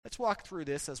walk through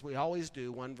this as we always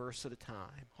do, one verse at a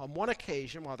time. On one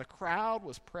occasion, while the crowd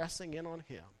was pressing in on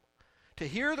him to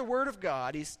hear the word of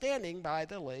God, he's standing by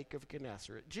the lake of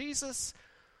Gennesaret. Jesus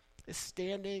is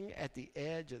standing at the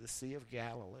edge of the Sea of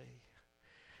Galilee.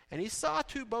 And he saw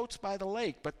two boats by the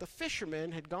lake, but the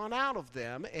fishermen had gone out of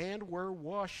them and were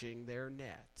washing their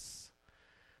nets.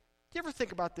 Do you ever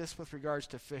think about this with regards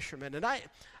to fishermen? And I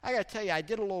got to tell you, I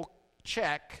did a little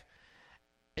check.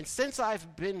 And since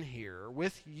I've been here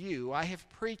with you, I have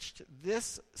preached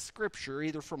this scripture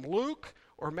either from Luke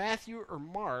or Matthew or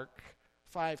Mark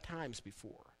 5 times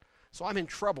before. So I'm in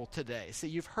trouble today. See,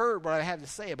 you've heard what I have to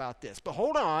say about this. But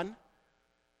hold on.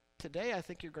 Today I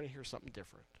think you're going to hear something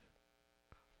different.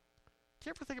 Do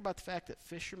you ever think about the fact that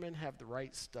fishermen have the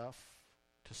right stuff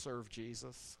to serve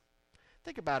Jesus?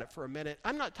 Think about it for a minute.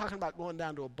 I'm not talking about going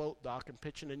down to a boat dock and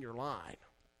pitching in your line.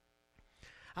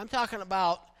 I'm talking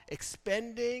about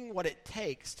expending what it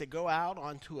takes to go out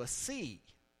onto a sea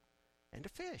and to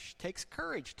fish. It takes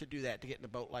courage to do that, to get in a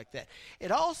boat like that.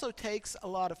 It also takes a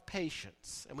lot of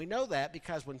patience. And we know that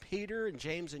because when Peter and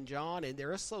James and John and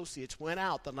their associates went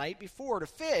out the night before to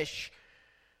fish,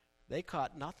 they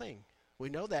caught nothing. We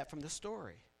know that from the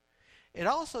story. It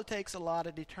also takes a lot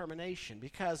of determination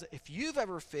because if you've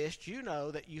ever fished, you know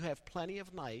that you have plenty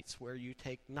of nights where you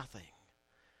take nothing.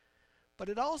 But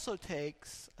it also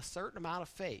takes a certain amount of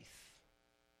faith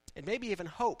and maybe even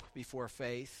hope before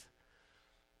faith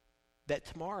that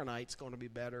tomorrow night's going to be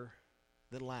better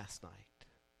than last night.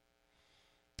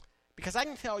 Because I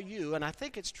can tell you, and I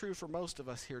think it's true for most of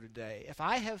us here today, if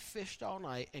I have fished all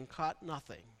night and caught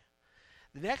nothing,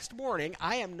 the next morning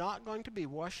I am not going to be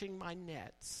washing my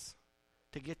nets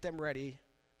to get them ready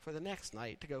for the next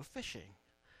night to go fishing.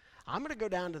 I'm going to go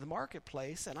down to the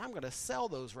marketplace and I'm going to sell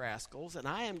those rascals, and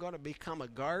I am going to become a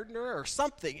gardener or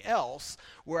something else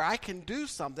where I can do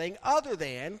something other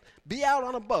than be out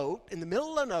on a boat in the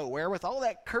middle of nowhere with all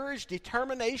that courage,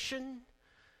 determination,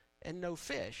 and no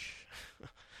fish.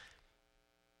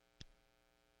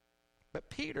 But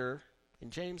Peter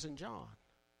and James and John,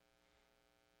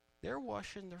 they're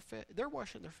washing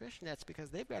their fish nets because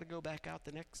they've got to go back out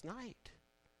the next night.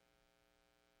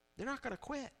 They're not going to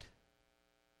quit.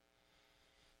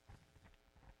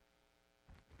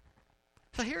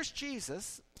 So here's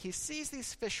Jesus. He sees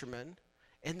these fishermen,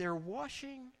 and they're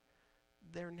washing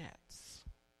their nets.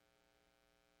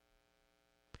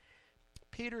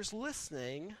 Peter's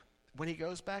listening when he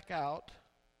goes back out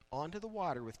onto the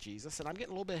water with Jesus, and I'm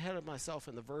getting a little bit ahead of myself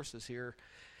in the verses here.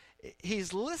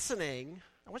 He's listening.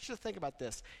 I want you to think about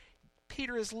this.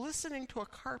 Peter is listening to a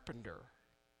carpenter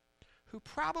who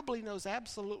probably knows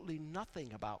absolutely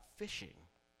nothing about fishing.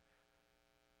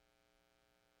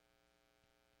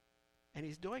 And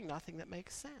he's doing nothing that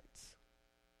makes sense.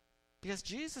 Because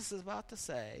Jesus is about to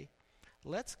say,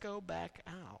 let's go back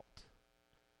out.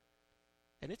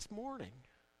 And it's morning.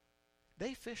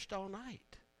 They fished all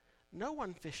night. No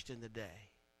one fished in the day.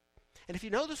 And if you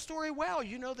know the story well,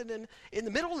 you know that in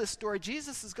the middle of this story,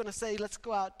 Jesus is going to say, let's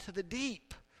go out to the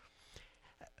deep.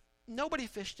 Nobody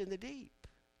fished in the deep.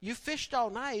 You fished all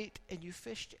night, and you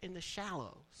fished in the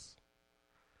shallows.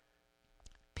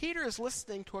 Peter is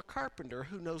listening to a carpenter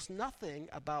who knows nothing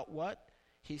about what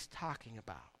he's talking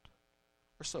about.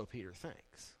 Or so Peter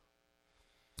thinks.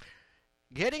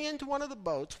 Getting into one of the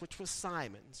boats, which was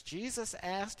Simon's, Jesus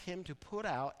asked him to put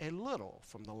out a little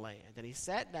from the land. And he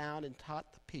sat down and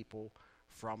taught the people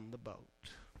from the boat.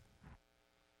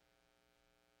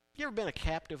 You ever been a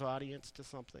captive audience to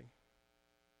something?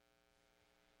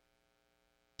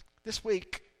 This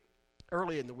week,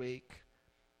 early in the week,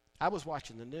 I was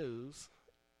watching the news,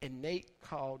 and Nate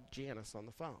called Janice on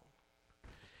the phone.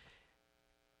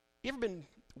 You ever been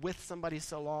with somebody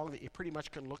so long that you pretty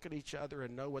much can look at each other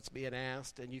and know what's being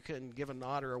asked, and you can give a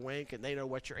nod or a wink, and they know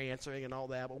what you're answering and all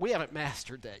that? But we haven't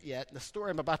mastered that yet, and the story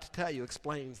I'm about to tell you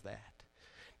explains that.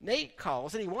 Nate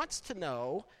calls, and he wants to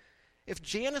know if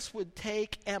Janice would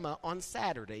take Emma on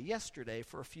Saturday, yesterday,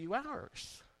 for a few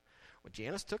hours. Well,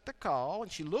 Janice took the call,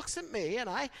 and she looks at me, and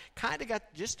I kind of got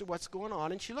the gist of what's going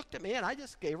on, and she looked at me, and I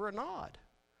just gave her a nod.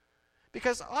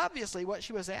 Because obviously what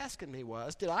she was asking me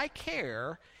was, did I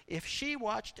care if she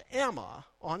watched Emma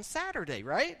on Saturday,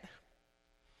 right?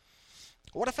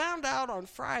 What I found out on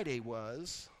Friday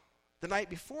was, the night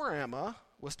before Emma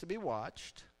was to be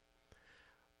watched,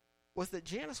 was that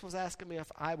Janice was asking me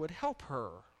if I would help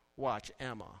her watch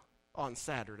Emma on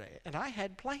Saturday. And I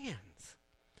had plans.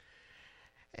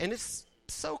 And it's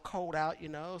so cold out,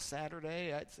 Saturday.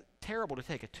 It's terrible to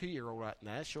take a 2-year-old out in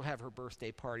that. She'll have her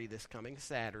birthday party this coming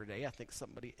Saturday. I think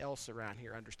somebody else around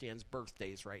here understands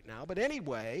birthdays right now. But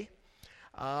anyway,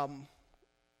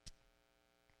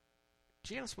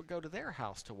 Janice would go to their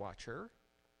house to watch her,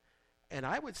 and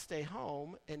I would stay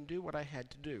home and do what I had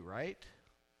to do, right?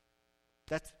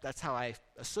 That's how I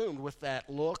assumed with that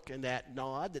look and that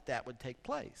nod that would take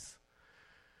place.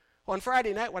 On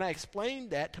Friday night, when I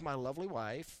explained that to my lovely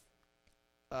wife,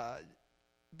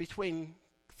 between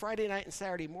Friday night and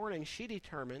Saturday morning, she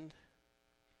determined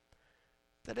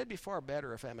that it'd be far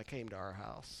better if Emma came to our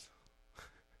house.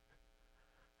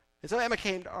 And so Emma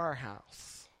came to our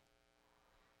house.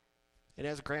 And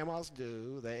as grandmas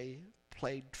do, they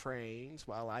played trains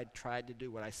while I tried to do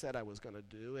what I said I was going to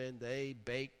do, and they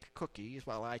baked cookies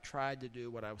while I tried to do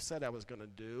what I said I was going to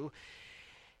do.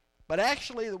 But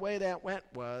actually, the way that went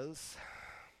was,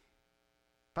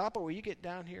 Papa, will you get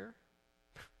down here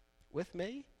with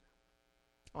me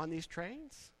on these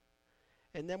trains?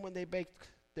 And then when they baked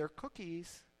their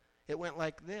cookies, it went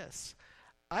like this.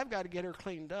 I've got to get her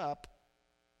cleaned up.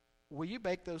 Will you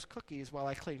bake those cookies while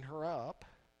I clean her up?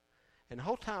 And the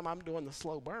whole time I'm doing the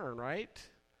slow burn, right?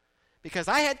 Because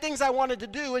I had things I wanted to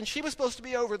do, and she was supposed to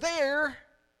be over there.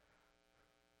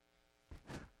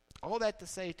 All that to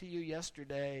say to you,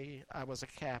 yesterday, I was a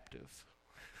captive.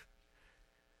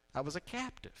 I was a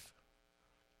captive.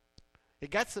 It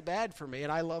got so bad for me,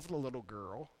 and I love the little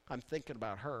girl. I'm thinking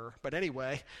about her. But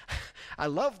anyway, I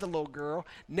love the little girl.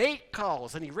 Nate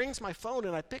calls, and he rings my phone,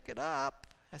 and I pick it up.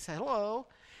 I say, hello.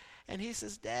 And he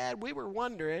says, Dad, we were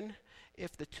wondering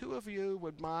if the two of you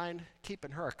would mind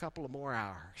keeping her a couple of more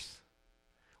hours.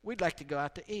 We'd like to go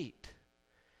out to eat.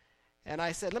 And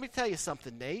I said, let me tell you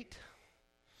something, Nate.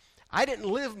 I didn't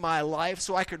live my life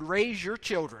so I could raise your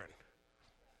children.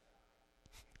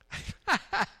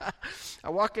 I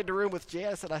walk in the room with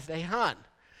Janice and I say, hey, hon,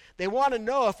 they want to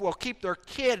know if we'll keep their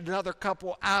kid another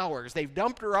couple hours. They've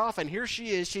dumped her off, and here she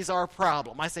is. She's our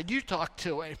problem. I said, you talk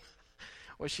to him.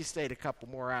 Well, she stayed a couple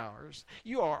more hours.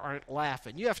 You aren't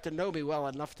laughing. You have to know me well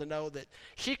enough to know that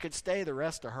she could stay the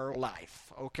rest of her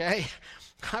life, okay?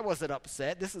 I wasn't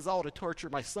upset. This is all to torture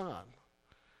my son.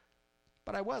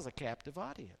 But I was a captive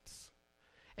audience.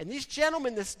 And these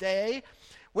gentlemen this day,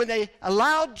 when they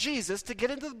allowed Jesus to get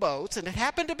into the boats, and it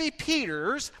happened to be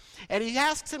Peter's, and he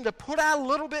asks him to put out a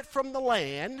little bit from the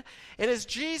land, and as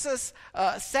Jesus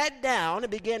sat down and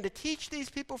began to teach these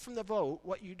people from the boat,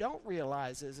 what you don't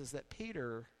realize is that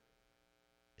Peter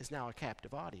is now a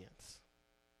captive audience.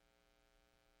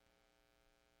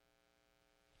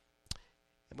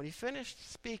 And when he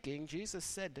finished speaking, Jesus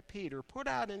said to Peter, put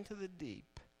out into the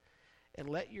deep and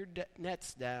let your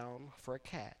nets down for a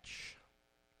catch.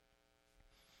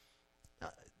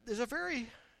 There's a very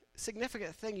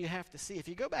significant thing you have to see. If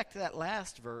you go back to that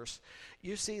last verse,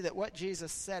 you see that what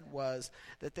Jesus said was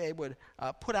that they would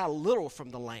put out a little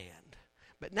from the land.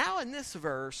 But now in this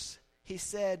verse, he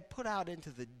said, put out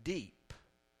into the deep.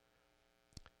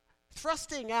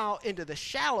 Thrusting out into the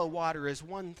shallow water is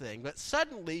one thing, but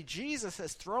suddenly Jesus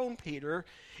has thrown Peter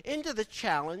into the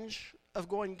challenge of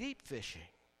going deep fishing.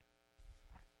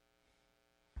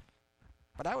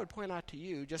 But I would point out to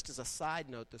you, just as a side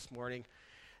note this morning,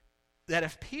 that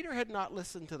if Peter had not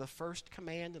listened to the first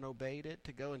command and obeyed it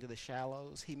to go into the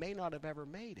shallows, he may not have ever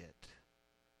made it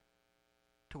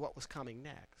to what was coming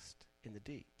next in the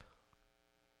deep.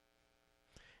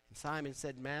 And Simon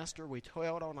said, Master, we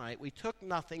toiled all night. We took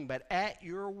nothing, but at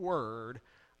your word,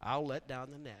 I'll let down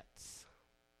the nets.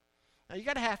 Now, you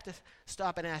got to have to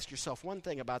stop and ask yourself one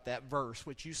thing about that verse,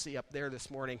 which you see up there this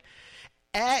morning.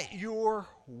 At your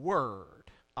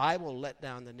word, I will let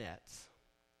down the nets.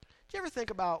 Did you ever think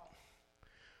about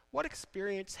what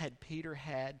experience had Peter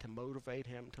had to motivate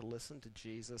him to listen to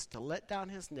Jesus, to let down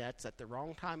his nets at the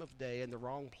wrong time of day in the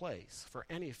wrong place for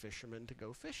any fisherman to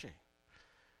go fishing?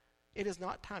 It is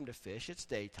not time to fish. It's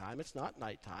daytime. It's not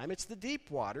nighttime. It's the deep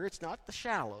water. It's not the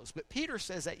shallows. But Peter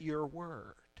says, at your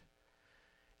word.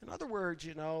 In other words,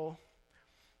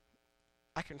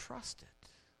 I can trust it.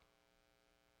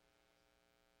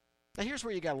 Now, here's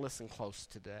where you got to listen close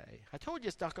today. I told you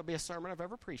it's not going to be a sermon I've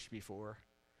ever preached before.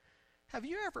 Have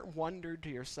you ever wondered to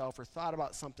yourself or thought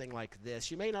about something like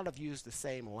this? You may not have used the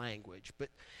same language, but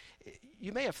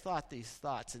you may have thought these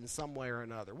thoughts in some way or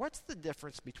another. What's the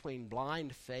difference between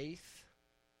blind faith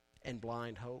and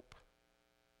blind hope?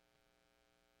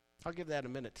 I'll give that a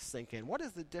minute to sink in. What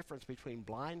is the difference between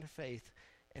blind faith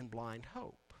and blind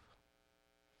hope?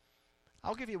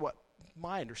 I'll give you what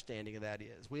my understanding of that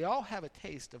is. We all have a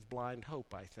taste of blind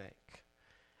hope, I think.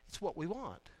 It's what we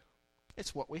want.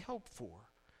 It's what we hope for.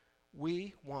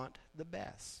 We want the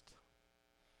best.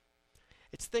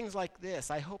 It's things like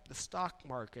this. I hope the stock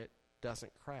market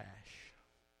doesn't crash.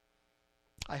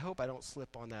 I hope I don't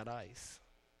slip on that ice.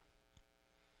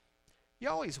 You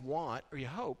always want, or you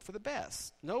hope, for the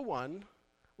best. No one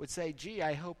would say, gee,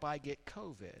 I hope I get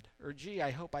COVID, or gee,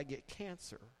 I hope I get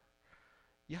cancer.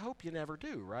 You hope you never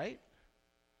do, right?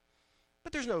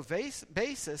 But there's no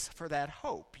basis for that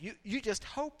hope. You just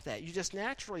hope that. You just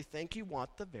naturally think you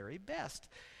want the very best.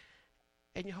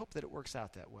 And you hope that it works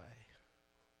out that way.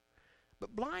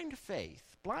 But blind faith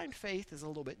is a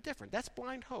little bit different. That's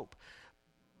blind hope.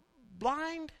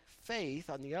 Blind faith,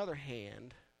 on the other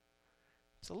hand,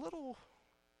 it's a little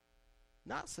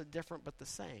not so different but the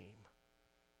same.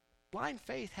 Blind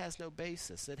faith has no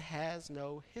basis. It has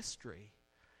no history.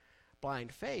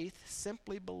 Blind faith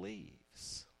simply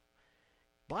believes.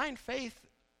 Blind faith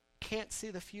can't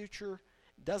see the future,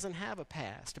 doesn't have a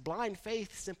past. Blind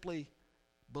faith simply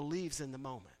believes in the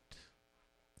moment.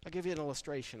 I'll give you an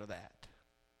illustration of that.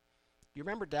 You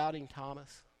remember doubting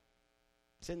Thomas?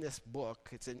 It's in this book.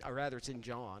 It's in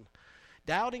John.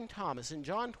 Doubting Thomas in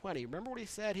John 20. Remember what he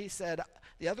said? He said,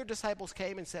 the other disciples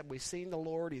came and said, we've seen the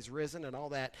Lord, he's risen and all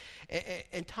that.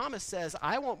 And Thomas says,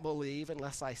 I won't believe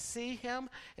unless I see him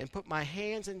and put my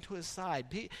hands into his side.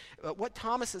 What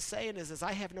Thomas is saying is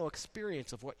I have no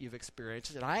experience of what you've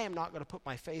experienced, and I am not going to put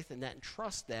my faith in that and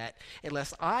trust that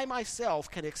unless I myself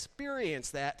can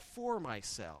experience that for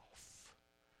myself.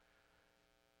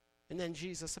 And then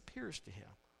Jesus appears to him.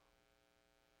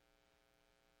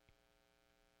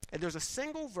 And there's a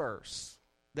single verse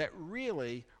that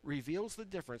really reveals the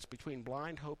difference between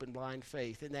blind hope and blind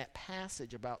faith in that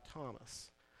passage about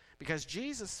Thomas. Because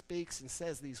Jesus speaks and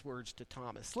says these words to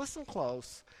Thomas. Listen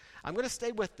close. I'm going to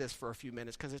stay with this for a few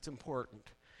minutes because it's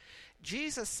important.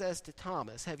 Jesus says to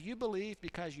Thomas, have you believed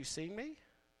because you've seen me?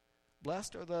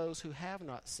 Blessed are those who have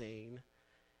not seen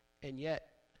and yet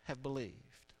have believed.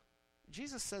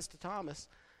 Jesus says to Thomas,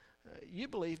 you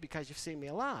believe because you've seen me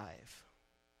alive.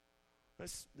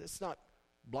 It's not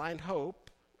blind hope.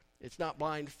 It's not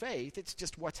blind faith. It's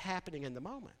just what's happening in the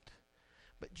moment.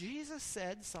 But Jesus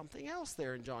said something else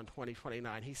there in John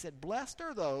 20:29. He said, blessed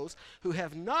are those who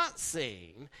have not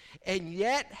seen and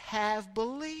yet have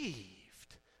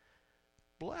believed.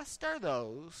 Blessed are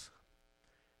those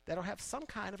that will have some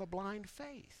kind of a blind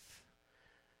faith.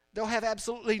 They'll have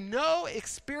absolutely no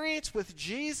experience with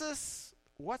Jesus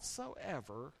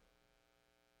whatsoever,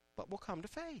 but will come to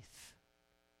faith.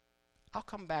 I'll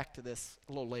come back to this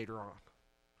a little later on.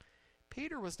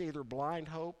 Peter was neither blind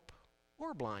hope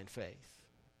or blind faith.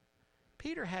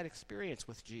 Peter had experience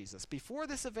with Jesus. Before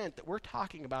this event that we're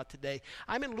talking about today,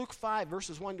 I'm in Luke 5,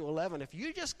 verses 1 to 11. If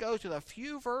you just go to the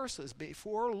few verses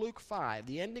before Luke 5,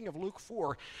 the ending of Luke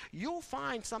 4, you'll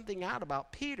find something out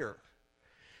about Peter.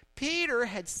 Peter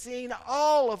had seen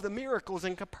all of the miracles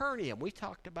in Capernaum. We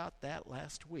talked about that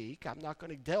last week. I'm not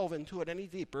going to delve into it any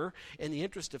deeper in the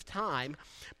interest of time.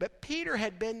 But Peter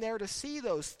had been there to see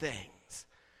those things.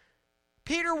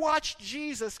 Peter watched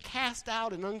Jesus cast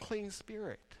out an unclean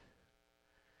spirit.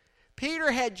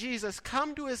 Peter had Jesus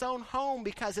come to his own home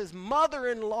because his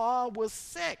mother-in-law was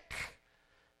sick.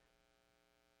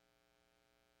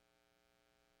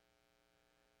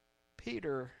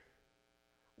 Peter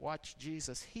watched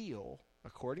Jesus heal,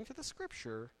 according to the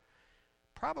scripture,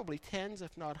 probably tens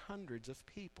if not hundreds of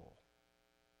people.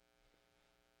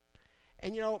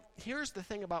 And here's the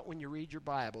thing about when you read your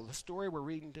Bible, the story we're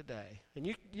reading today. And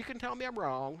you can tell me I'm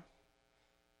wrong.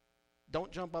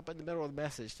 Don't jump up in the middle of the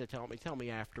message to tell me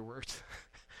afterwards.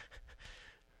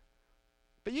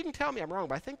 But you can tell me I'm wrong,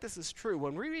 but I think this is true.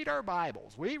 When we read our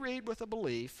Bibles, we read with a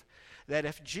belief that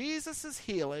if Jesus is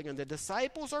healing and the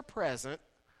disciples are present,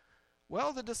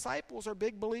 well, the disciples are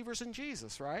big believers in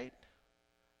Jesus, right?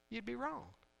 You'd be wrong.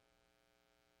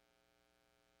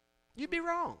 You'd be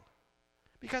wrong.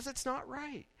 Because it's not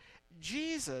right.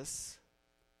 Jesus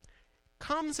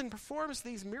comes and performs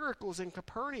these miracles in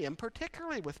Capernaum,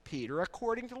 particularly with Peter,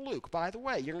 according to Luke. By the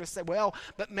way, you're going to say, well,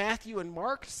 but Matthew and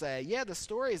Mark say, yeah, the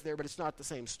story is there, but it's not the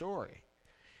same story.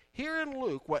 Here in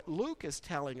Luke, what Luke is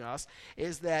telling us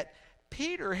is that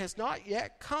Peter has not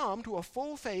yet come to a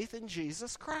full faith in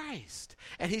Jesus Christ.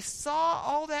 And he saw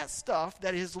all that stuff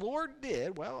that his Lord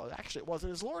did. Well, actually, it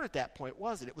wasn't his Lord at that point,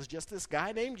 was it? It was just this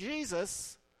guy named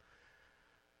Jesus.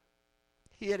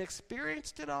 He had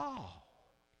experienced it all.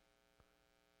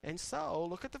 And so,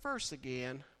 look at the verse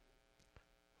again.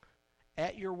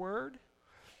 At your word,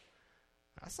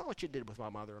 I saw what you did with my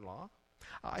mother-in-law.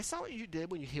 I saw what you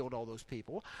did when you healed all those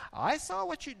people. I saw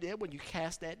what you did when you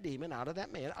cast that demon out of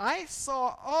that man. I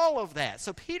saw all of that.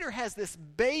 So Peter has this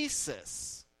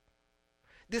basis,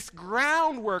 this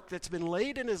groundwork that's been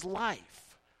laid in his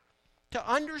life to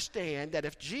understand that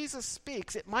if Jesus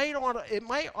speaks, it might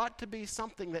ought to be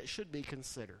something that should be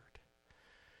considered.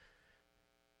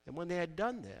 And when they had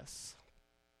done this,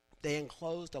 they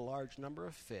enclosed a large number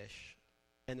of fish,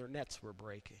 and their nets were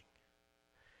breaking.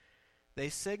 They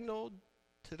signaled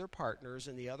to their partners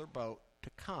in the other boat to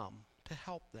come to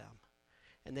help them.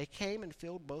 And they came and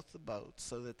filled both the boats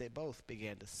so that they both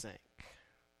began to sink.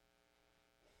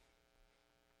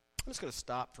 I'm just going to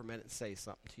stop for a minute and say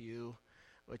something to you,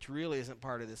 which really isn't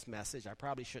part of this message. I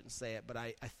probably shouldn't say it, but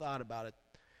I thought about it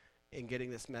in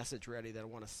getting this message ready that I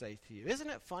want to say to you. Isn't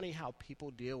it funny how people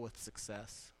deal with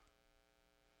success?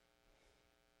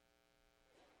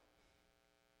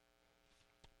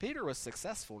 Peter was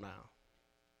successful now.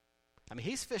 I mean,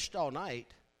 he's fished all night,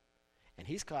 and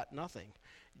he's caught nothing.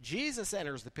 Jesus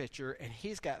enters the picture, and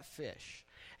he's got fish.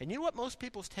 And you know what most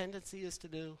people's tendency is to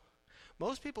do?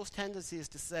 Most people's tendency is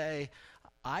to say,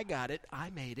 I got it,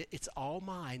 I made it, it's all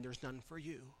mine, there's none for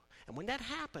you. And when that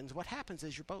happens, what happens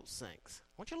is your boat sinks.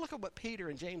 I want you to look at what Peter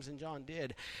and James and John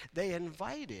did. They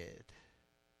invited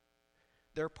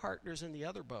their partners in the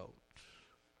other boat,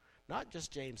 not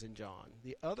just James and John,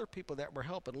 the other people that were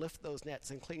helping lift those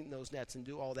nets and clean those nets and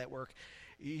do all that work.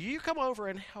 You come over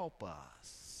and help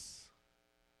us.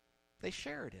 They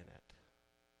shared in it.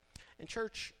 And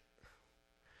church,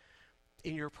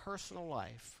 in your personal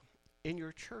life, in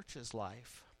your church's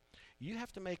life, you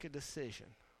have to make a decision.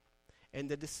 And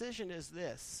the decision is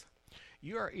this.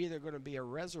 You are either going to be a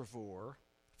reservoir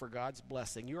for God's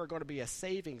blessing. You are going to be a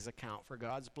savings account for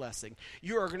God's blessing.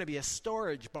 You are going to be a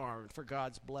storage barn for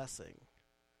God's blessing.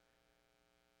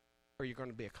 Or you're going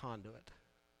to be a conduit.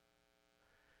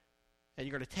 And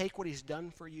you're going to take what he's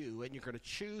done for you and you're going to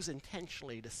choose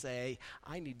intentionally to say,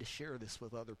 I need to share this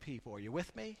with other people. Are you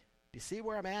with me? Do you see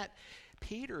where I'm at?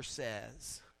 Peter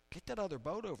says, get that other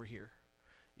boat over here.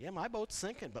 Yeah, my boat's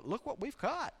sinking, but look what we've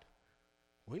caught.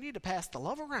 We need to pass the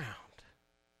love around.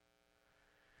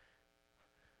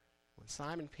 When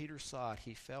Simon Peter saw it,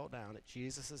 he fell down at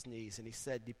Jesus' knees and he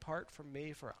said, depart from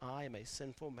me, for I am a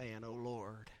sinful man, O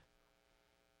Lord.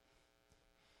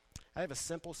 I have a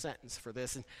simple sentence for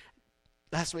this. And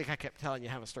last week I kept telling you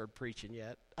I haven't started preaching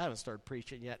yet. I haven't started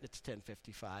preaching yet, and it's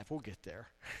 10:55. We'll get there.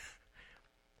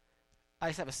 I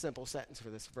just have a simple sentence for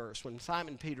this verse. When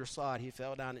Simon Peter saw it, he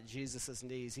fell down at Jesus'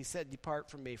 knees. He said,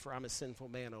 depart from me, for I'm a sinful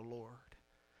man, O Lord.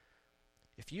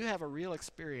 If you have a real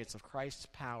experience of Christ's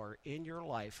power in your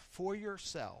life for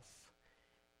yourself,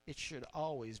 it should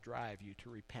always drive you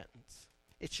to repentance.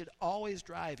 It should always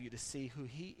drive you to see who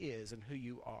he is and who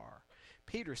you are.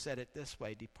 Peter said it this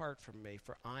way, depart from me,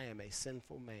 for I am a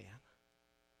sinful man.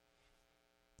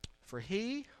 For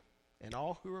he and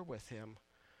all who were with him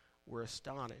were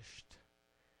astonished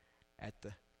at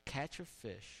the catch of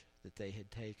fish that they had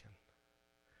taken.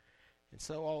 And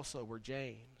so also were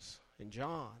James and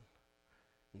John,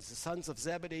 and the sons of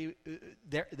Zebedee.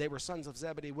 They were sons of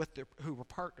Zebedee who were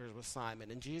partners with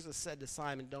Simon. And Jesus said to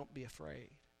Simon, don't be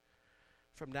afraid.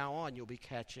 From now on you'll be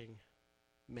catching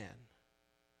men.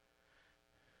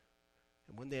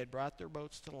 And when they had brought their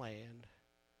boats to land,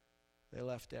 they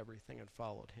left everything and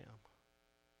followed him.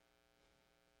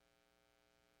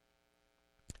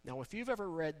 Now, if you've ever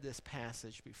read this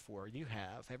passage before, you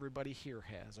have, everybody here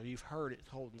has, or you've heard it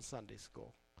told in Sunday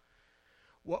school,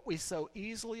 what we so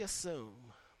easily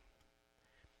assume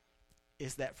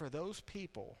is that for those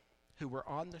people who were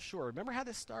on the shore, remember how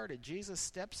this started? Jesus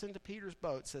steps into Peter's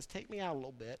boat, says, take me out a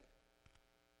little bit.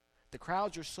 The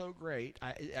crowds are so great,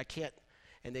 I can't.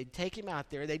 And they'd take him out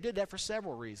there. They did that for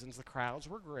several reasons. The crowds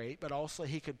were great, but also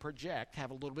he could project, have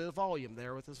a little bit of volume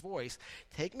there with his voice.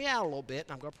 Take me out a little bit,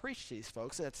 and I'm going to preach to these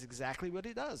folks. That's exactly what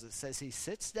he does. It says he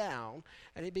sits down,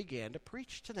 and he began to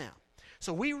preach to them.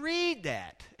 So we read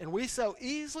that, and we so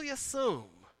easily assume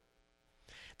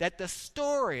that the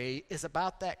story is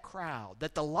about that crowd,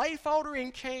 that the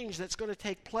life-altering change that's going to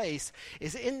take place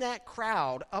is in that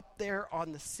crowd up there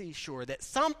on the seashore, that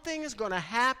something is going to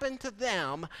happen to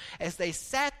them as they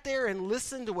sat there and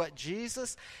listened to what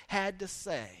Jesus had to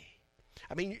say.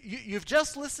 I mean, you've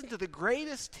just listened to the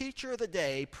greatest teacher of the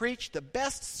day preach the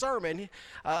best sermon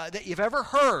that you've ever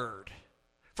heard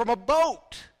from a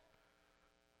boat.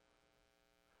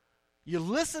 You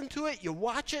listen to it, you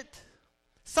watch it,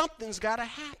 something's got to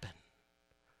happen.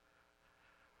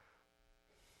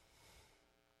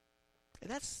 And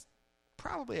that's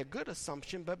probably a good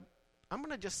assumption, but I'm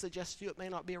going to just suggest to you it may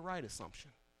not be a right assumption.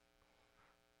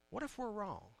 What if we're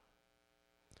wrong?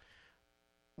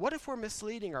 What if we're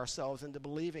misleading ourselves into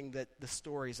believing that the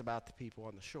story is about the people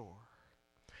on the shore?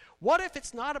 What if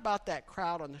it's not about that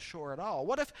crowd on the shore at all?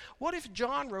 What if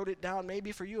John wrote it down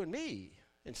maybe for you and me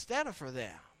instead of for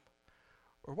them?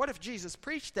 Or what if Jesus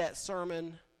preached that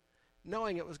sermon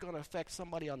knowing it was going to affect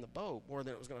somebody on the boat more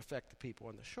than it was going to affect the people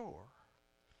on the shore?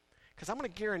 Because I'm going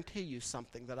to guarantee you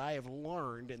something that I have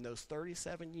learned in those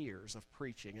 37 years of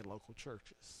preaching in local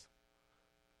churches.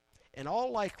 In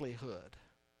all likelihood,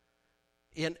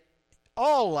 in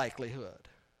all likelihood,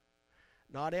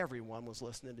 not everyone was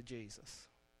listening to Jesus.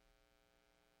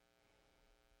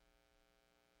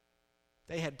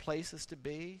 They had places to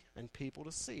be and people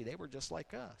to see. They were just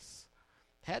like us.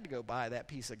 Had to go buy that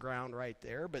piece of ground right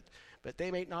there, but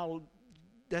they may not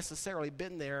necessarily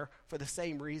been there for the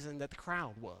same reason that the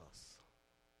crowd was.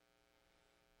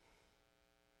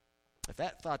 If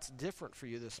that thought's different for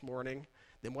you this morning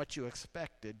than what you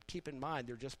expected, keep in mind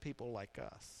they're just people like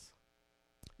us.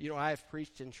 You know, I've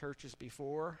preached in churches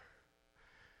before.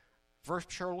 First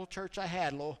little church I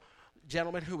had, a little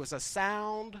gentleman who was a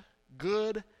sound,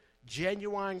 good,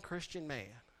 genuine Christian man.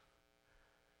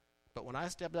 But when I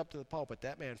stepped up to the pulpit,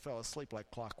 that man fell asleep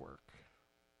like clockwork.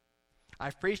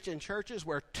 I've preached in churches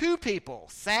where two people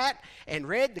sat and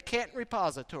read the Canton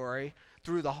Repository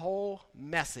through the whole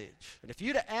message. And if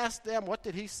you'd have asked them what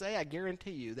did he say, I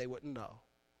guarantee you they wouldn't know.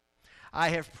 I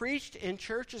have preached in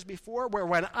churches before where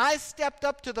when I stepped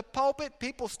up to the pulpit,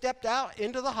 people stepped out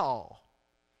into the hall.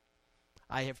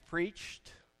 I have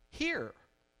preached here,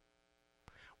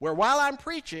 where while I'm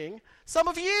preaching, some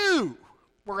of you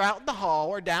were out in the hall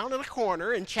or down in a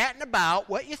corner and chatting about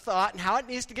what you thought and how it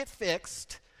needs to get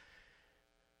fixed.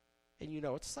 And you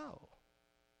know it's so.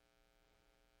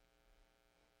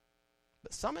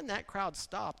 But some in that crowd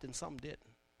stopped and some didn't.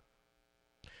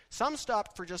 Some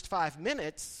stopped for just 5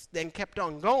 minutes, then kept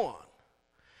on going.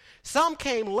 Some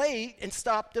came late and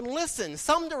stopped and listened.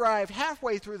 Some arrived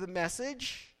halfway through the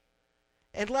message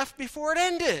and left before it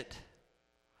ended.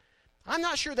 I'm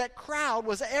not sure that crowd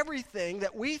was everything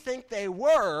that we think they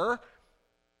were.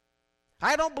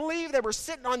 I don't believe they were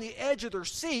sitting on the edge of their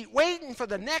seat waiting for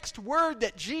the next word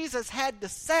that Jesus had to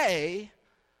say.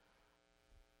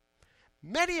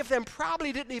 Many of them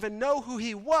probably didn't even know who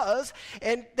he was,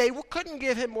 and they couldn't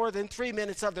give him more than 3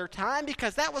 minutes of their time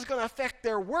because that was going to affect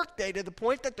their workday to the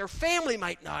point that their family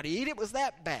might not eat. It was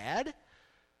that bad.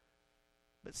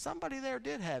 But somebody there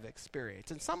did have experience,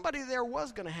 and somebody there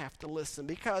was going to have to listen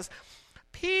because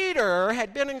Peter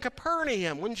had been in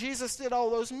Capernaum when Jesus did all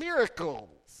those miracles.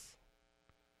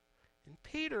 And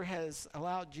Peter has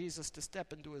allowed Jesus to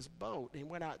step into his boat. He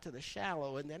went out to the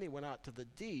shallow, and then he went out to the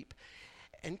deep.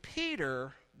 And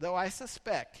Peter, though I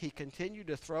suspect he continued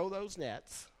to throw those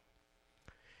nets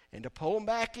and to pull them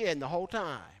back in the whole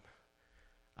time,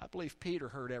 I believe Peter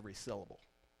heard every syllable.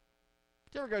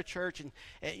 Did you ever go to church and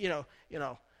you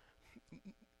know,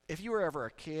 if you were ever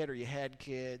a kid or you had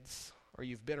kids or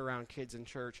you've been around kids in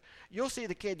church, you'll see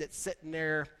the kid that's sitting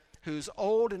there who's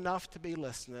old enough to be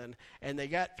listening, and they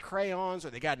got crayons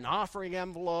or they got an offering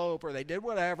envelope or they did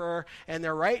whatever, and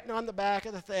they're writing on the back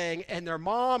of the thing, and their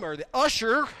mom or the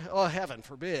usher, oh, heaven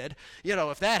forbid, you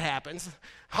know, if that happens,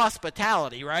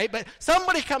 hospitality, right? But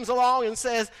somebody comes along and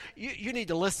says, you need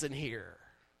to listen here.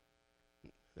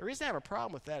 The reason I have a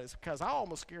problem with that is because I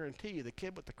almost guarantee you the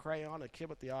kid with the crayon, the kid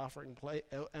with the offering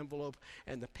envelope,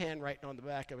 and the pen writing on the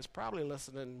back of it is probably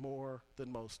listening more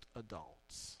than most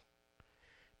adults.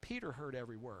 Peter heard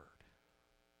every word.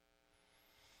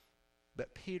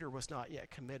 But Peter was not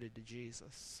yet committed to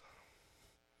Jesus.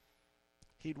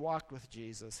 He'd walked with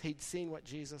Jesus. He'd seen what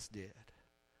Jesus did.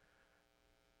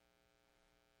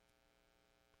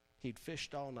 He'd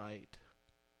fished all night.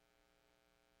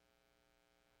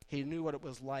 He knew what it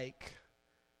was like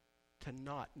to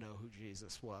not know who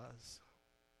Jesus was.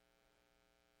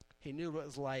 He knew what it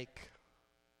was like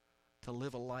to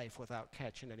live a life without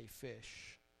catching any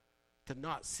fish, to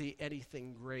not see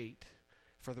anything great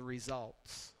for the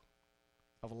results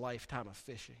of a lifetime of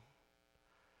fishing.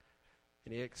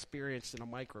 And he experienced in a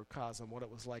microcosm what it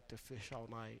was like to fish all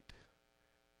night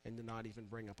and to not even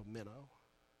bring up a minnow.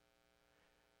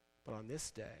 But on this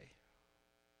day,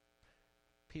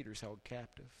 Peter's held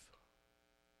captive.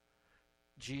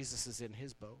 Jesus is in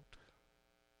his boat.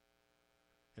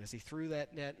 And as he threw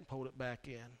that net and pulled it back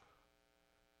in,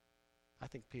 I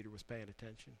think Peter was paying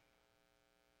attention.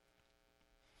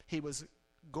 He was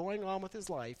going on with his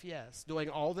life, yes. Doing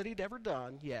all that he'd ever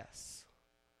done, yes.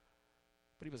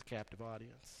 But he was a captive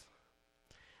audience.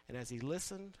 And as he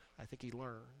listened, I think he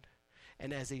learned.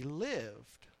 And as he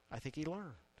lived, I think he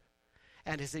learned.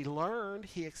 And as he learned,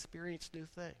 he experienced new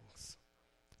things.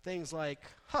 Things like,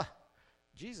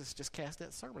 Jesus just cast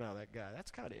that sermon out of that guy. That's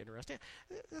kind of interesting.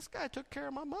 This guy took care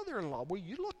of my mother-in-law. Well,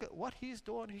 you look at what he's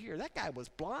doing here. That guy was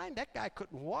blind. That guy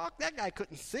couldn't walk. That guy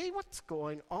couldn't see. What's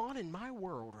going on in my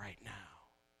world right now?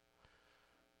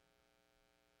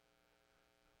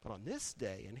 But on this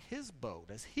day, in his boat,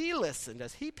 as he listened,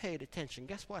 as he paid attention,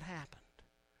 guess what happened?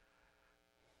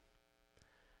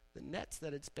 The nets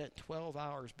that had spent 12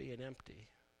 hours being empty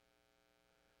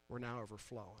were now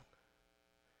overflowing.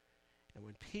 And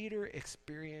when Peter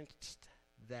experienced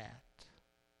that,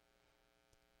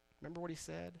 Remember what he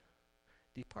said?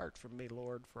 Depart from me,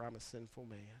 Lord, for I'm a sinful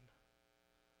man.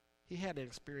 He had an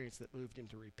experience that moved him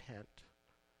to repent,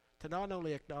 to not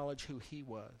only acknowledge who he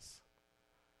was,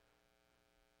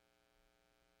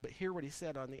 but hear what he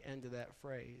said on the end of that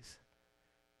phrase.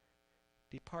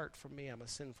 Depart from me, I'm a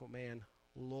sinful man,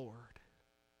 Lord.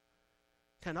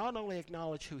 To not only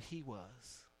acknowledge who he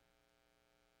was.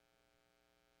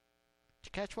 Did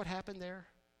you catch what happened there?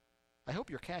 I hope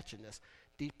you're catching this.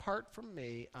 Depart from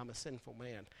me, I'm a sinful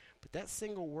man. But that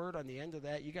single word on the end of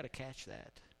that, you got to catch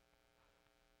that.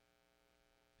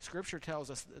 Scripture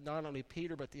tells us that not only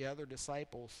Peter but the other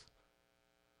disciples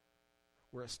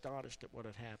were astonished at what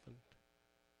had happened.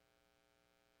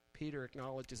 Peter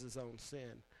acknowledges his own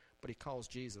sin, but he calls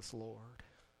Jesus Lord.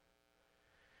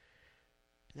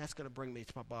 And that's going to bring me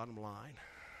to my bottom line.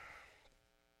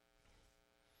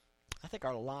 I think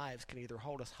our lives can either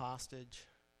hold us hostage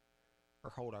or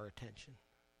hold our attention.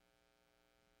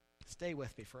 Stay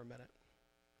with me for a minute.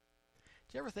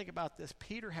 Did you ever think about this?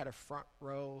 Peter had a front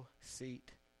row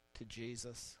seat to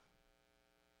Jesus.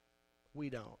 We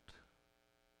don't.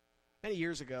 Many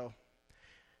years ago,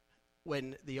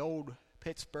 when the old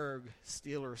Pittsburgh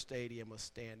Steelers Stadium was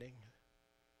standing,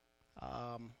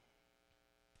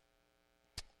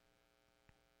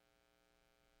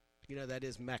 you know, that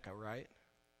is Mecca, right?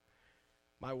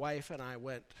 My wife and I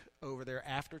went over there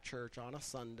after church on a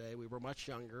Sunday. We were much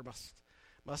younger.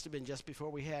 Must have been just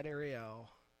before we had Ariel.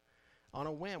 On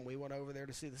a whim, we went over there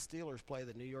to see the Steelers play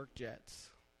the New York Jets.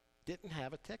 Didn't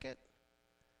have a ticket,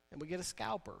 and we get a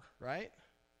scalper, right?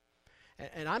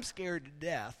 And I'm scared to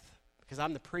death because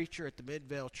I'm the preacher at the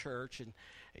Midvale Church, and,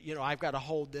 you know, I've got to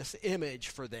hold this image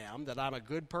for them that I'm a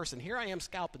good person. Here I am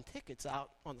scalping tickets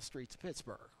out on the streets of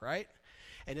Pittsburgh, right?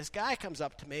 And this guy comes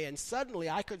up to me, and suddenly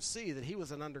I could see that he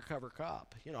was an undercover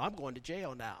cop. You know, I'm going to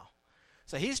jail now.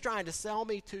 So he's trying to sell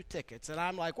me 2 tickets, and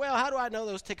I'm like, well, how do I know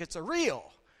those tickets are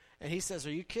real? And he says,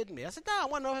 are you kidding me? I said, no, I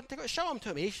want to know if tickets. Show them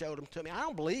to me. He showed them to me. I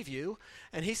don't believe you.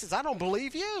 And he says, I don't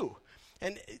believe you.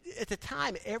 And at the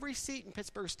time, every seat in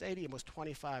Pittsburgh Stadium was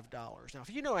 $25. Now, if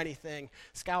you know anything,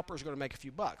 scalpers are going to make a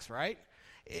few bucks, right?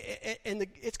 And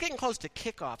it's getting close to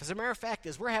kickoff. As a matter of fact,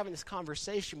 as we're having this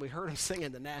conversation, we heard him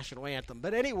singing the national anthem.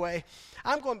 But anyway,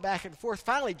 I'm going back and forth.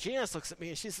 Finally, Janice looks at me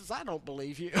and she says, I don't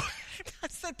believe you. I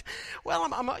said, well,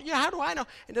 how do I know?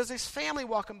 And there's this family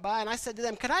walking by, and I said to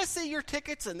them, can I see your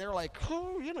tickets? And they're like,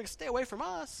 oh, you know, stay away from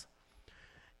us.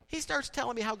 He starts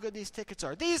telling me how good these tickets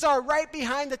are. These are right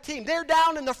behind the team. They're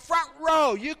down in the front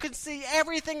row. You can see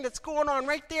everything that's going on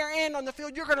right there and on the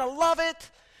field. You're going to love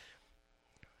it.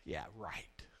 Yeah, right.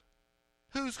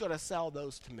 Who's going to sell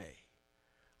those to me?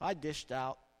 I dished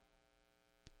out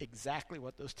exactly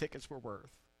what those tickets were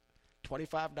worth,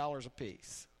 $25 a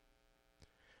piece.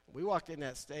 We walked in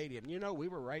that stadium. You know, we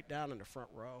were right down in the front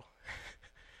row.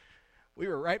 We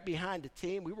were right behind the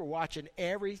team. We were watching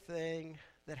everything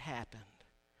that happened.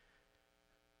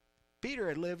 Peter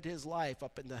had lived his life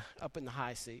up in the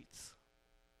high seats.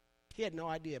 He had no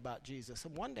idea about Jesus.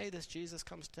 And one day this Jesus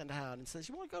comes to town and says,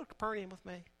 you want to go to Capernaum with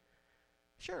me?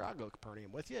 Sure, I'll go to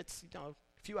Capernaum with you. It's, you know,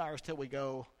 a few hours till we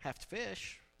go have to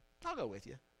fish. I'll go with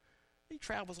you. He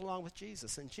travels along with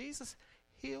Jesus, and Jesus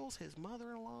heals his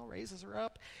mother-in-law, raises her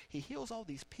up. He heals all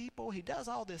these people. He does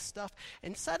all this stuff.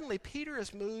 And suddenly Peter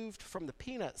is moved from the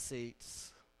peanut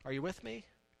seats. Are you with me?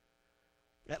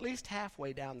 At least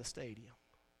halfway down the stadium.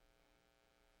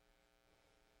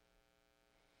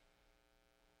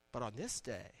 But on this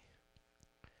day,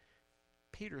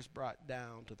 Peter's brought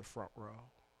down to the front row.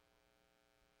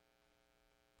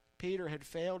 Peter had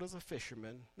failed as a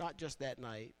fisherman, not just that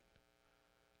night,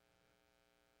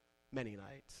 many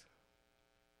nights.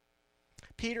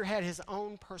 Peter had his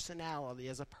own personality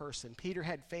as a person. Peter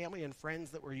had family and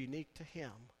friends that were unique to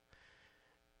him.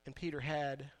 And Peter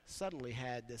had suddenly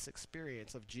had this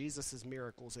experience of Jesus'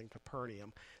 miracles in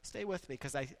Capernaum. Stay with me,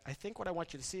 because I think what I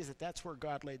want you to see is that that's where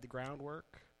God laid the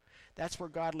groundwork. That's where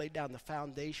God laid down the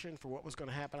foundation for what was going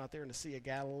to happen out there in the Sea of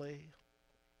Galilee.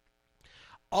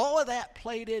 All of that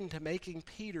played into making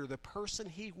Peter the person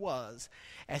he was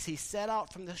as he set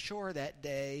out from the shore that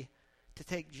day to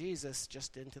take Jesus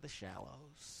just into the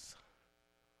shallows.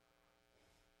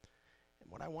 And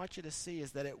what I want you to see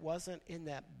is that it wasn't in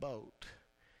that boat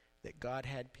that God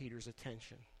had Peter's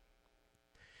attention.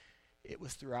 It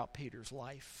was throughout Peter's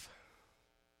life.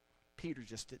 Peter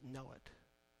just didn't know it.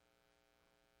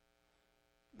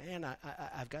 Man,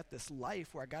 I've got this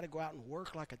life where I got to go out and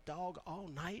work like a dog all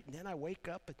night, and then I wake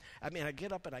up, I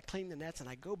get up and I clean the nets, and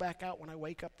I go back out when I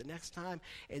wake up the next time,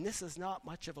 and this is not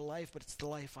much of a life, but it's the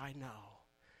life I know.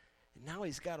 Now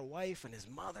he's got a wife and his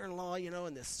mother-in-law,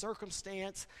 in this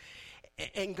circumstance.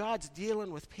 And God's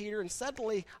dealing with Peter. And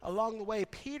suddenly, along the way,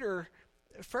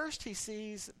 first he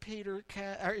sees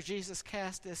Jesus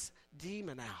cast this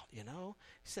demon out, He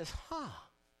says,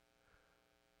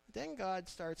 Then God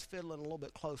starts fiddling a little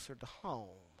bit closer to home.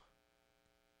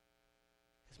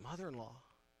 His mother-in-law.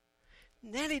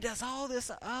 And then he does all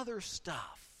this other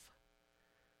stuff.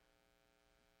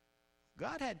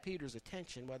 God had Peter's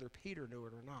attention whether Peter knew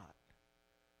it or not.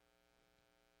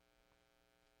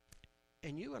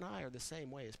 And you and I are the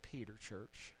same way as Peter,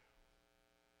 church.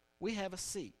 We have a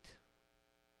seat.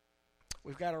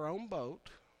 We've got our own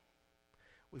boat.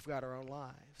 We've got our own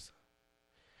lives.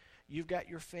 You've got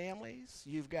your families.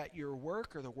 You've got your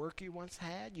work or the work you once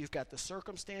had. You've got the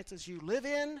circumstances you live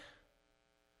in.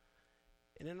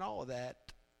 And in all of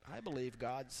that, I believe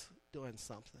God's doing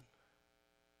something.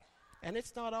 And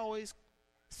it's not always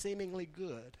seemingly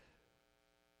good.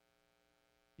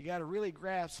 You got to really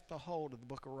grasp the hold of the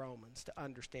book of Romans to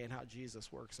understand how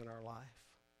Jesus works in our life.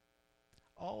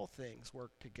 All things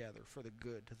work together for the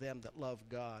good to them that love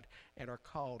God and are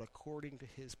called according to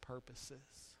his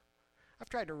purposes. I've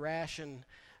tried to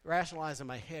rationalize in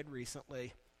my head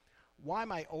recently why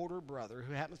my older brother,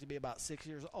 who happens to be about 6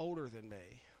 years older than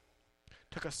me,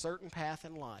 took a certain path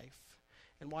in life,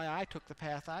 and why I took the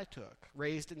path I took,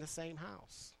 raised in the same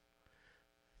house.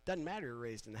 Doesn't matter you're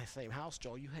raised in the same house,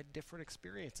 Joel. You had different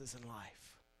experiences in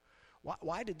life.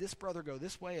 Why did this brother go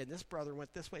this way and this brother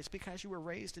went this way? It's because you were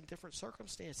raised in different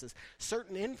circumstances.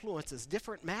 Certain influences,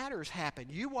 different matters happen.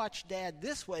 You watched Dad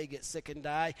this way get sick and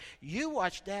die. You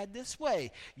watched Dad this way.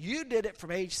 You did it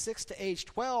from age 6 to age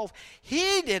 12.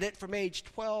 He did it from age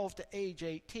 12 to age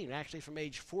 18. Actually, from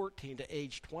age 14 to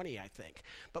age 20, I think.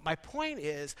 But my point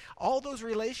is, all those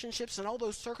relationships and all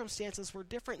those circumstances were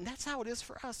different. And that's how it is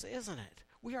for us, isn't it?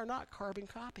 We are not carbon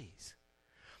copies.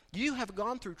 You have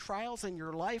gone through trials in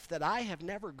your life that I have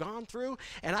never gone through,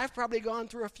 and I've probably gone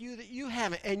through a few that you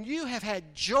haven't. And you have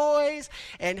had joys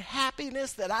and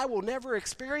happiness that I will never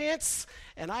experience,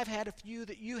 and I've had a few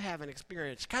that you haven't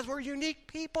experienced, because we're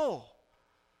unique people.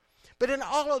 But in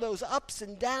all of those ups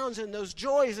and downs and those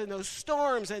joys and those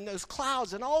storms and those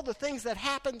clouds and all the things that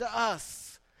happen to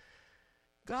us,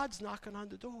 God's knocking on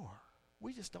the door.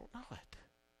 We just don't know it.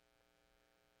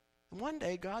 And one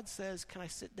day God says, can I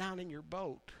sit down in your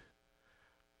boat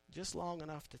just long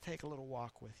enough to take a little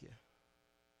walk with you?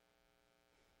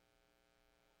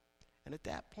 And at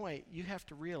that point, you have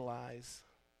to realize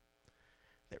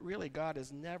that really God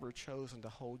has never chosen to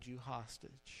hold you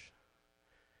hostage,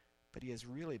 but he has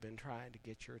really been trying to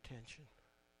get your attention.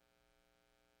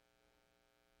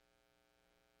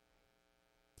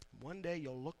 One day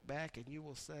you'll look back and you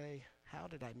will say, how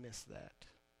did I miss that?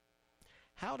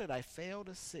 How did I fail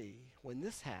to see when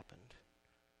this happened?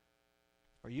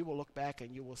 Or you will look back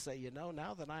and you will say,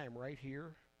 now that I am right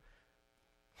here,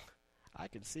 I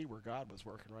can see where God was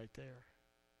working right there.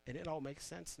 And it all makes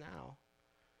sense now.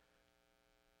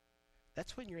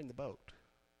 That's when you're in the boat.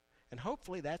 And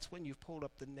hopefully that's when you've pulled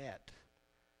up the net.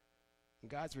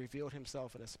 And God's revealed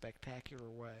himself in a spectacular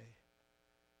way,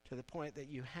 to the point that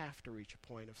you have to reach a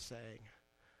point of saying,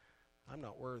 I'm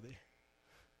not worthy,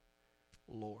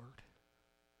 Lord.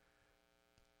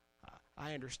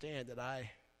 I understand that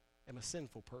I am a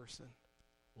sinful person,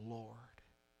 Lord.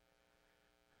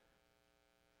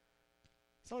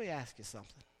 So let me ask you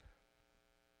something.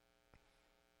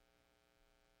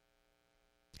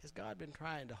 Has God been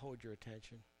trying to hold your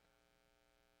attention?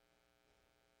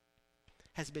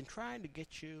 Has he been trying to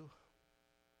get you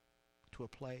to a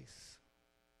place?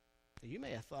 You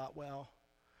may have thought, well,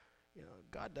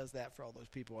 God does that for all those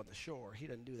people on the shore. He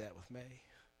doesn't do that with me.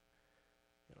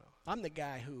 I'm the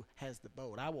guy who has the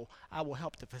boat. I will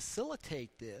help to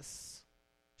facilitate this.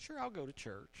 Sure, I'll go to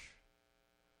church.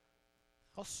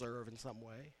 I'll serve in some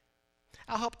way.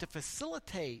 I'll help to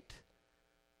facilitate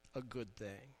a good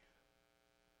thing.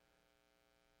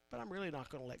 But I'm really not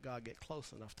going to let God get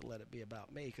close enough to let it be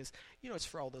about me, because, it's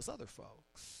for all those other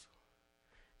folks.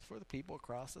 It's for the people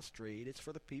across the street. It's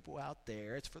for the people out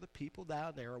there. It's for the people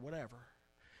down there or whatever.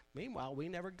 Meanwhile, we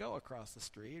never go across the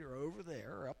street or over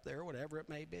there or up there, whatever it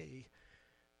may be.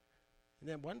 And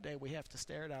then one day we have to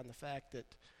stare down the fact that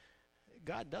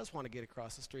God does want to get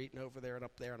across the street and over there and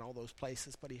up there and all those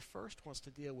places, but he first wants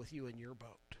to deal with you in your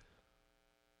boat.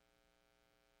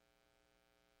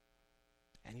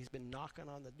 And he's been knocking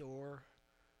on the door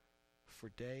for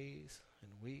days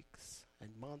and weeks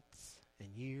and months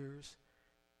and years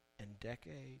and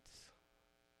decades.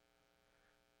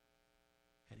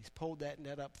 And he's pulled that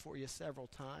net up for you several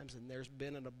times, and there's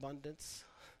been an abundance.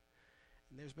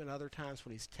 And there's been other times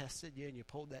when he's tested you and you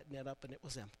pulled that net up and it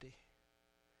was empty.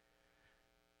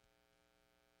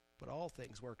 But all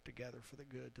things work together for the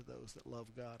good to those that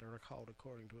love God and are called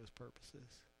according to his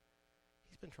purposes.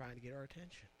 He's been trying to get our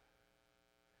attention.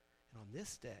 And on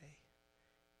this day,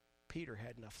 Peter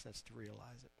had enough sense to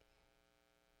realize it.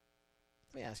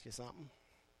 Let me ask you something.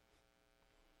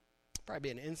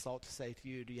 Probably be an insult to say to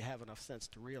you, do you have enough sense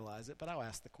to realize it? But I'll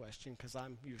ask the question because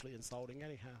I'm usually insulting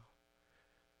anyhow.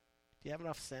 Do you have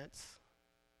enough sense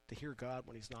to hear God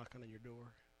when he's knocking on your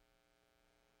door?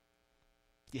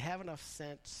 Do you have enough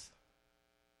sense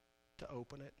to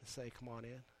open it and say, come on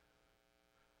in?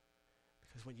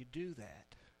 Because when you do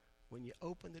that, when you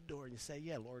open the door and you say,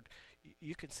 yeah, Lord,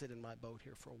 you can sit in my boat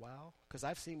here for a while because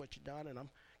I've seen what you've done and I'm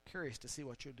curious to see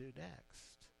what you'll do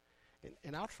next.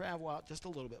 And I'll travel out just a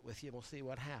little bit with you and we'll see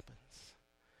what happens.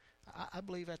 I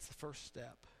believe that's the first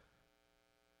step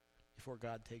before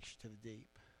God takes you to the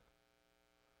deep.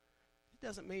 It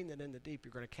doesn't mean that in the deep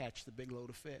you're going to catch the big load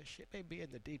of fish. It may be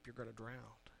in the deep you're going to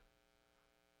drown.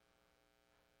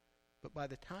 But by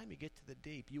the time you get to the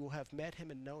deep, you will have met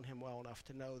him and known him well enough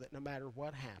to know that no matter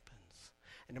what happens,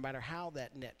 and no matter how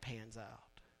that net pans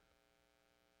out,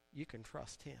 you can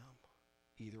trust him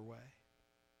either way.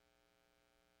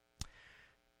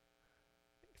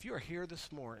 If you are here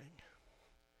this morning,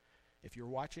 if you're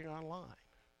watching online,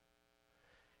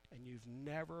 and you've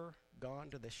never gone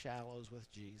to the shallows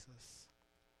with Jesus,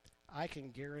 I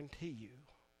can guarantee you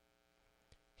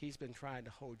he's been trying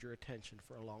to hold your attention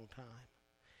for a long time.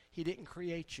 He didn't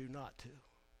create you not to.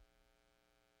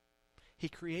 He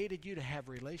created you to have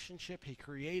relationship. He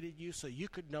created you so you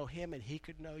could know him and he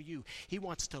could know you. He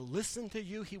wants to listen to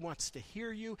you. He wants to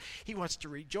hear you. He wants to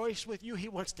rejoice with you. He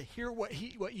wants to hear what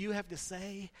you have to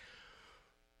say.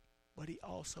 But he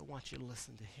also wants you to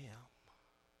listen to him.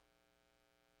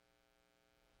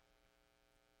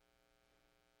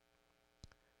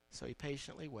 So he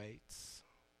patiently waits.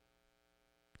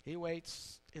 He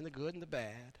waits in the good and the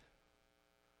bad.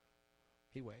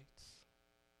 He waits.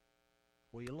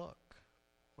 Will you look?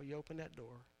 Will you open that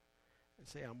door and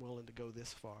say, I'm willing to go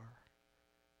this far?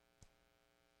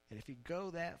 And if you go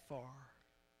that far,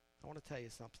 I want to tell you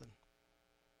something.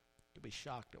 You'll be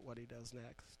shocked at what he does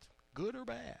next. Good or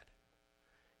bad,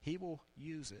 he will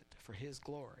use it for his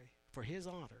glory, for his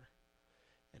honor,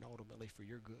 and ultimately for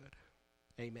your good.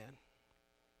 Amen.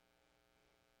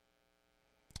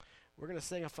 We're going to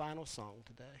sing a final song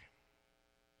today.